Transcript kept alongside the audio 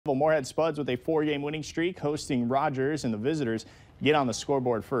simple. Moorhead Spuds with a 4-game winning streak hosting Rogers, and the visitors get on the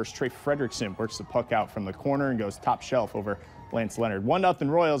scoreboard first. Trey Fredrickson works the puck out from the corner and goes top shelf over Lance Leonard. 1-0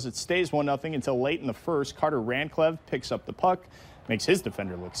 Royals. It stays 1-0 until late in the first. Carter Ranclev picks up the puck, makes his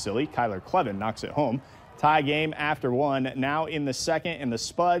defender look silly. Kyler Clevin knocks it home. Tie game after one. Now in the second, and the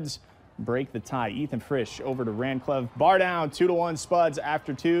Spuds break the tie. Ethan Frisch over to Ranclev. Bar down, 2-1 Spuds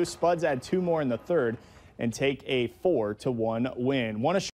after two. Spuds add 2 more in the third and take a 4-1 win.